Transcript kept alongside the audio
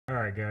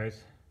Alright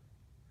guys,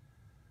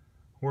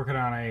 working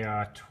on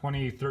a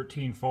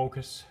 2013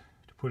 Focus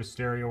to put a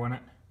stereo in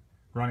it,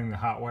 running the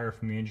hot wire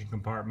from the engine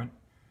compartment.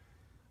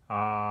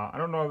 I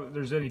don't know if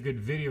there's any good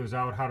videos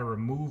out how to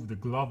remove the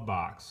glove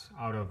box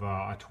out of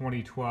a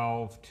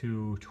 2012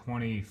 to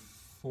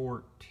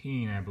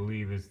 2014, I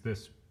believe, is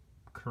this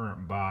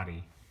current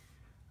body.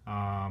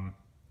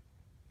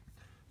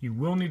 You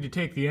will need to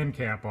take the end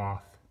cap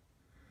off.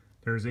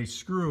 There's a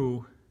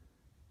screw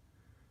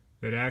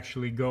that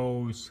actually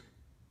goes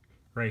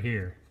right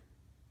here.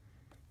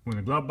 When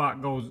the glove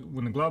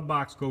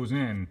box goes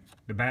in,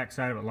 the back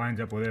side of it lines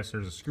up with this.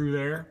 There's a screw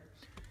there.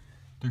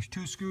 There's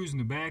two screws in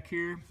the back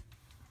here,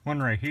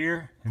 one right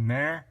here and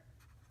there.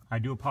 I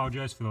do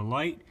apologize for the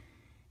light.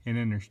 And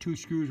then there's two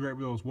screws right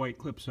where those white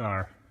clips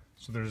are.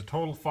 So there's a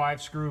total of 5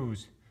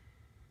 screws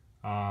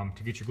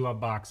to get your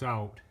glove box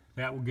out.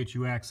 That will get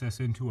you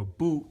access into a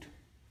boot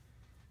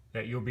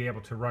that you'll be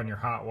able to run your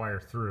hot wire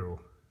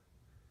through.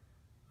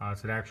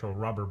 It's an actual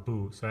rubber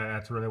boot, so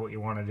that's really what you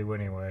want to do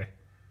anyway.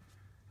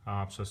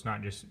 So it's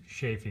not just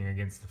chafing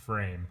against the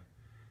frame.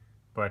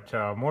 But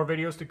more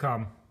videos to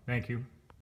come. Thank you.